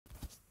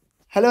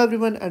Hello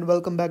everyone and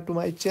welcome back to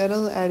my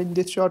channel, and in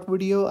this short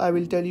video I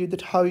will tell you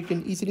that how you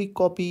can easily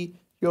copy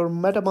your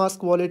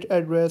MetaMask wallet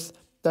address.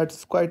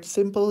 That's quite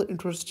simple,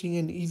 interesting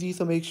and easy,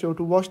 so make sure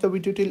to watch the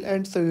video till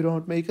end so you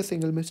don't make a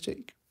single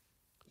mistake.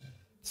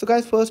 So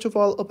guys, first of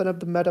all, open up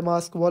the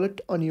MetaMask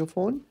wallet on your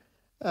phone,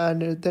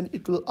 and then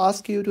it will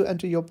ask you to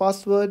enter your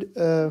password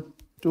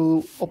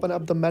to open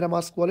up the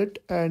MetaMask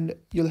wallet, and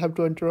you'll have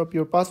to enter up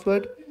your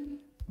password.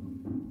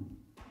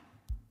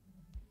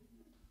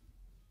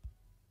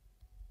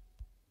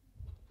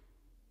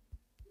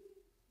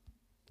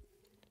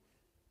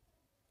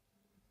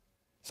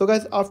 So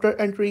guys, after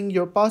entering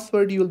your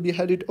password, you will be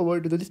headed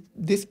over to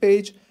this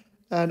page,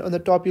 and on the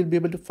top you'll be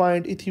able to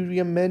find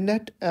Ethereum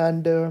mainnet,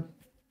 and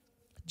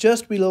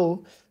just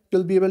below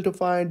you'll be able to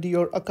find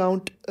your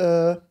account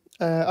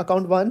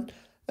one,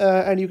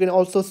 and you can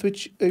also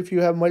switch if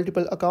you have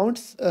multiple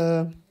accounts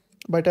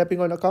by tapping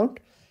on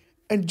account.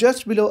 And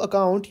just below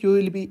account you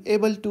will be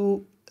able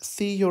to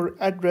see your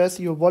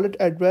address, your wallet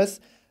address,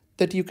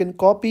 that you can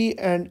copy,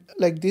 and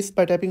like this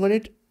by tapping on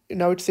it.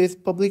 Now it says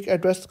public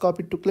address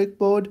copied to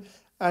clipboard,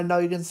 and now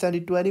you can send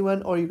it to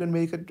anyone, or you can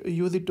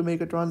use it to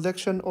make a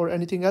transaction or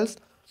anything else.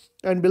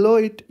 And below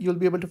it you'll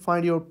be able to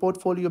find your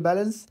portfolio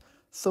balance.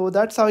 So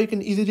that's how you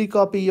can easily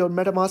copy your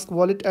MetaMask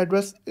wallet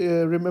address.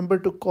 Remember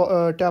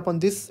to tap on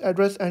this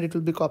address and it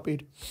will be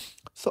copied.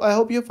 So I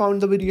hope you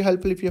found the video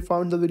helpful. If you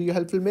found the video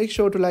helpful, make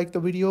sure to like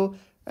the video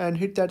and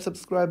hit that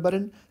subscribe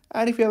button.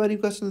 And if you have any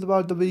questions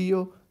about the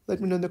video,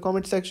 let me know in the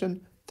comment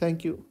section.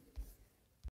 Thank you.